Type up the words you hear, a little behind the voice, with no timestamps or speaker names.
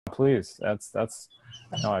Please. That's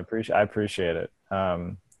no, I appreciate it.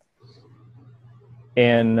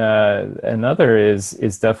 And another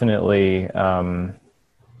is definitely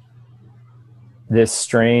this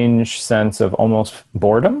strange sense of almost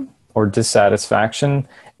boredom or dissatisfaction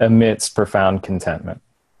amidst profound contentment,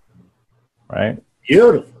 right?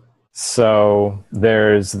 Beautiful. So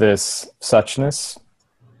there's this suchness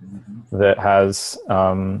that has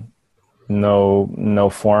no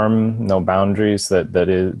form, no boundaries,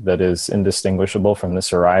 that is indistinguishable from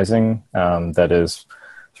this arising, that is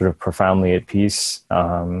sort of profoundly at peace,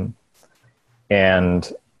 and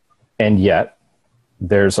yet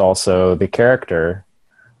there's also the character,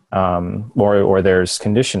 or there's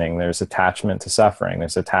conditioning, there's attachment to suffering,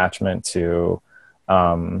 there's attachment to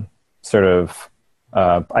sort of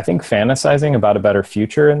I think fantasizing about a better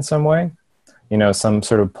future in some way, some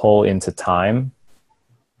sort of pull into time.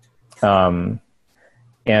 And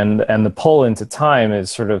the pull into time is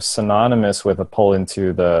sort of synonymous with a pull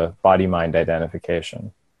into the body-mind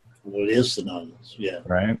identification. Well, it is synonymous, yeah.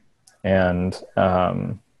 Right. And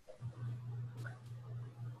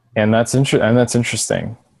that's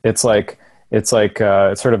interesting. It's sort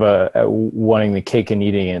of a wanting the cake and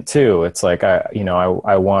eating it too. It's like,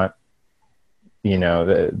 I want,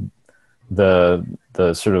 the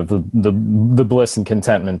sort of the bliss and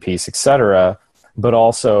contentment piece, etc., but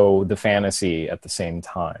also the fantasy at the same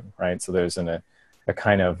time, right? So there's a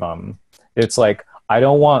kind of it's like I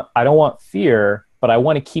don't want fear, but I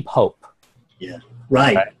want to keep hope. Yeah,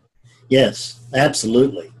 right. Yes,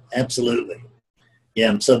 absolutely. Yeah,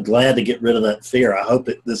 I'm so glad to get rid of that fear. I hope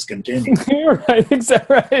this continues. Right,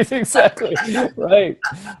 exactly.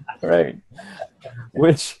 Right.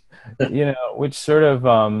 Which sort of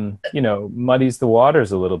muddies the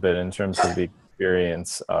waters a little bit in terms of the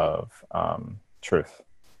experience of truth,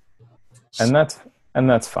 and that's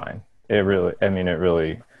fine. It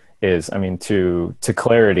really is. I mean, to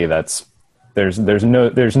clarity, there's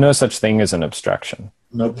no such thing as an obstruction.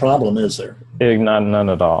 No problem, is there? None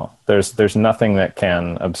at all. There's nothing that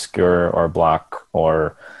can obscure or block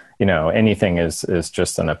or anything is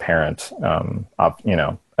just an apparent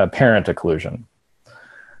apparent occlusion.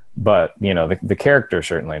 But the character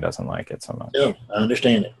certainly doesn't like it so much. Yeah, I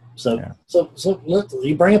understand it. So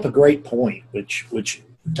you bring up a great point, which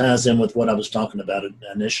ties in with what I was talking about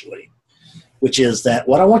initially, which is that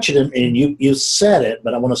what I want you to, and you said it,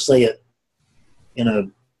 but I want to say it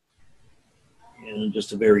in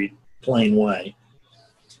just a very plain way,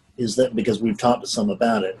 is that because we've talked to some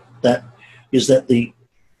about it, that is that the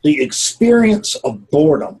experience of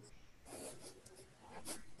boredom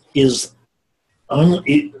is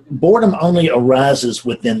boredom only arises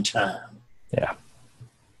within time. Yeah.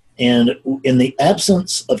 And in the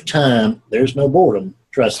absence of time, there's no boredom.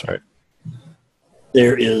 Trust me. Right.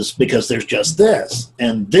 There is, because there's just this,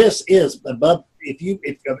 and this is above. If you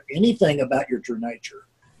have anything about your true nature,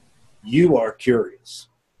 you are curious.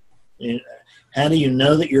 And how do you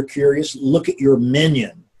know that you're curious? Look at your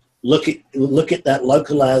minion. Look at that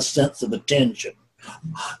localized sense of attention.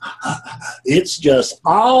 It's just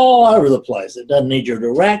all over the place. It doesn't need your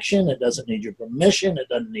direction. It doesn't need your permission. It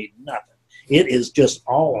doesn't need nothing. It is just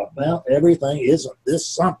all about everything. Isn't this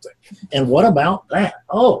something? And what about that?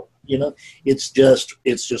 Oh, it's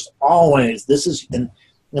just always, this is, and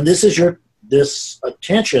this is this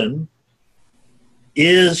attention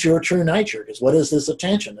is your true nature. Because what is this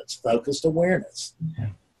attention? It's focused awareness.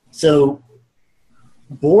 So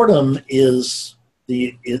boredom is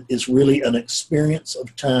really an experience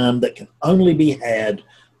of time that can only be had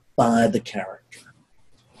by the character.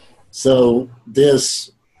 So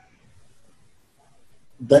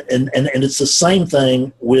and it's the same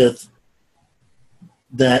thing with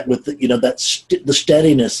that, the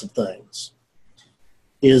steadiness of things,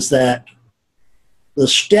 is that the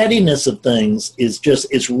steadiness of things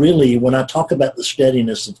is really, when I talk about the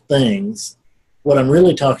steadiness of things, what I'm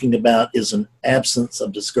really talking about is an absence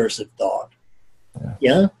of discursive thought.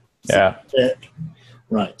 Yeah? Yeah.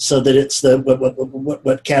 Right. So that it's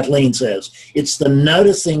what Kathleen says. It's the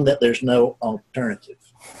noticing that there's no alternative.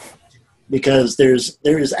 Because there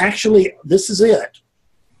is actually, this is it.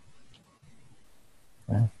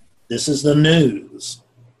 Yeah. This is the news,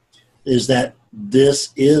 is that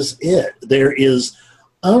this is it. There is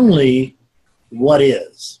only what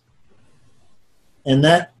is. And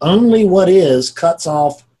that only what is cuts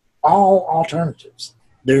off all alternatives.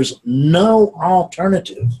 There's no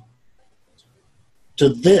alternative to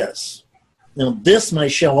this. Now, this may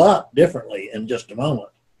show up differently in just a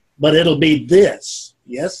moment, but it'll be this.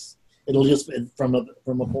 Yes? It'll just be from a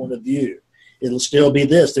point of view. It'll still be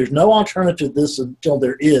this. There's no alternative to this until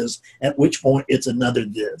there is, at which point it's another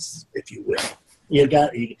this, if you will. You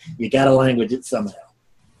got to language it somehow.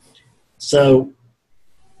 So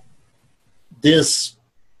this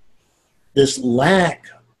lack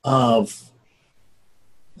of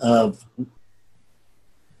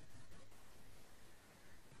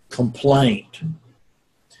complaint,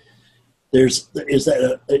 the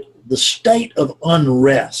state of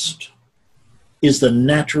unrest is the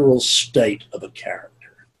natural state of a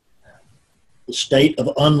character. The state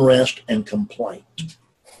of unrest and complaint.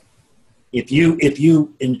 If you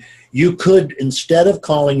could, instead of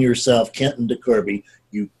calling yourself Kenton DeKirby,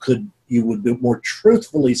 you would more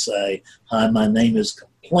truthfully say, "Hi, my name is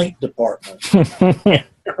Complaint Department."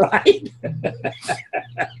 Right?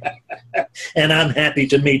 And I'm happy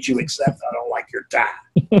to meet you, except I don't like your tie.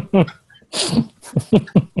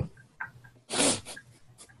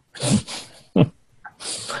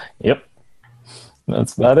 Yep.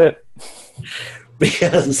 That's about it.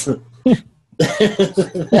 Because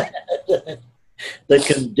the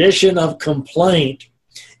condition of complaint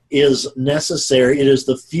is necessary. It is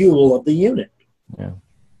the fuel of the unit. Yeah.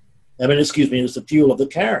 I mean, excuse me, it's the fuel of the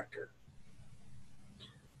character.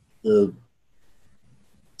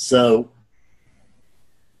 So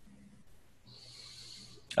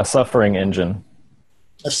a suffering engine.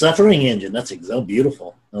 A suffering engine. That's so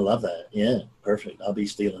beautiful. I love that. Yeah, perfect. I'll be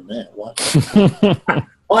stealing that.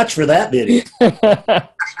 Watch for that video.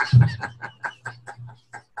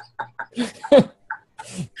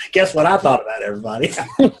 Guess what I thought about, everybody?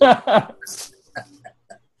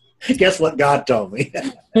 Guess what God told me?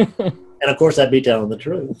 And of course, I'd be telling the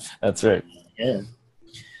truth. That's right. Yeah.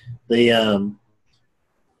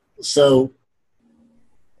 So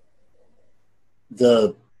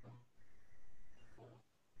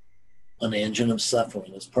an engine of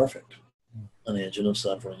suffering is perfect. An engine of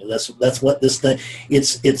suffering. That's what this thing.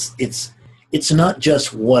 It's not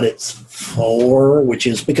just what it's for, which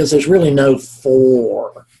is because there's really no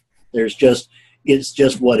for. It's just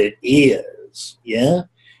what it is. Yeah.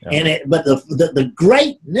 Yeah. But the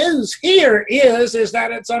great news here is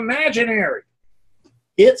that it's imaginary.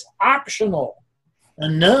 It's optional.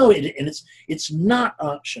 And no, it's not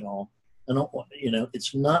optional.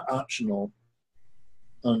 It's not optional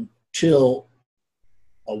until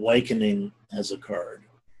awakening has occurred.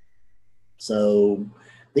 So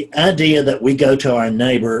the idea that we go to our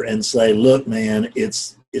neighbor and say, "Look, man,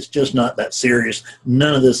 it's just not that serious.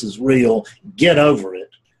 None of this is real. Get over it."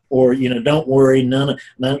 Or, don't worry. My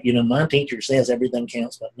teacher says everything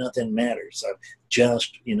counts, but nothing matters. So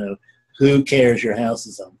just, who cares? Your house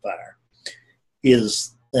is on fire.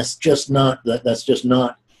 That's just not the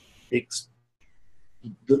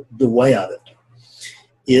way of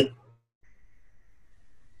it.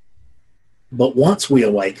 But once we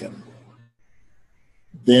awaken,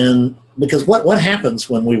 then, because what happens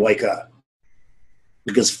when we wake up?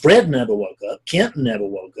 Because Fred never woke up, Kenton never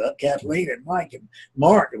woke up, Kathleen and Mike and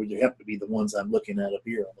Mark, would happen to be the ones I'm looking at up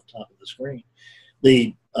here on the top of the screen,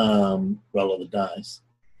 the roll of the dice,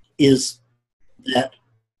 is that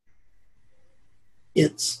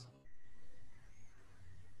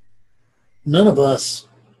none of us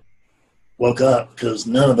woke up because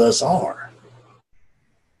none of us are.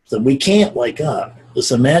 So we can't wake up. This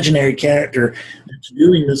imaginary character that's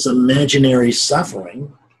doing this imaginary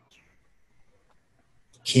suffering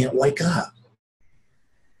can't wake up.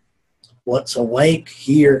 What's awake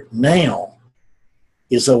here now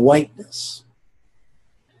is awakeness.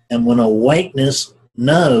 And when awakeness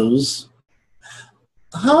knows,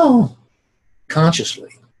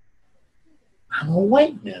 consciously, I'm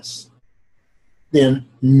awakeness, then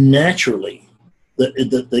naturally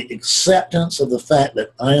the acceptance of the fact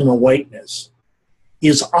that I am awakeness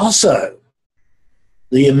is also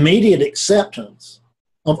the immediate acceptance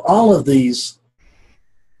of all of these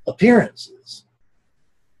appearances.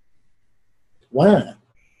 Why?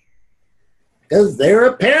 Because they're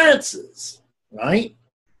appearances, right?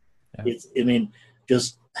 Yeah.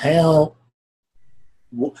 Just how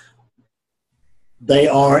they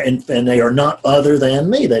are, and they are not other than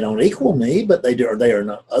me. They don't equal me, but they are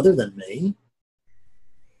not other than me.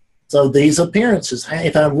 So these appearances,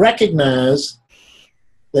 if I recognize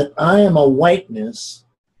that I am awakeness,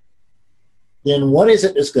 then what is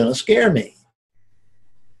it that's going to scare me?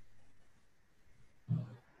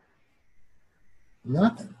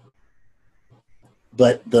 Nothing.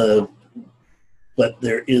 But there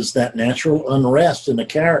is that natural unrest in the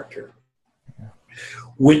character,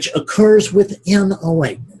 which occurs within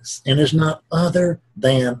awakeness and is not other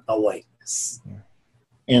than awakeness.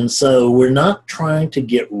 And so we're not trying to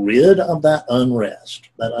get rid of that unrest.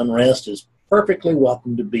 That unrest is perfectly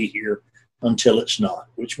welcome to be here until it's not,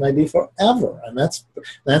 which may be forever. And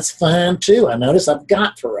that's fine too. I notice I've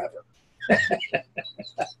got forever.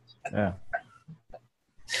 Yeah.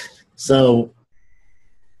 So,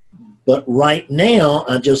 but right now,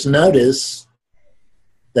 I just notice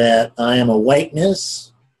that I am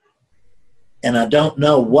awakeness, and I don't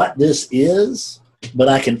know what this is, but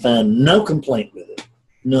I can find no complaint with it.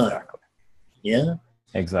 None. Exactly. Yeah.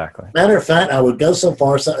 Exactly. Matter of fact, I would go so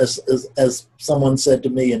far as someone said to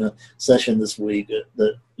me in a session this week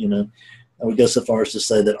that I would go so far as to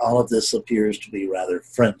say that all of this appears to be rather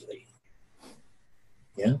friendly.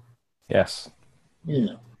 Yeah. Yes.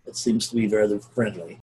 Yeah. It seems to be rather friendly.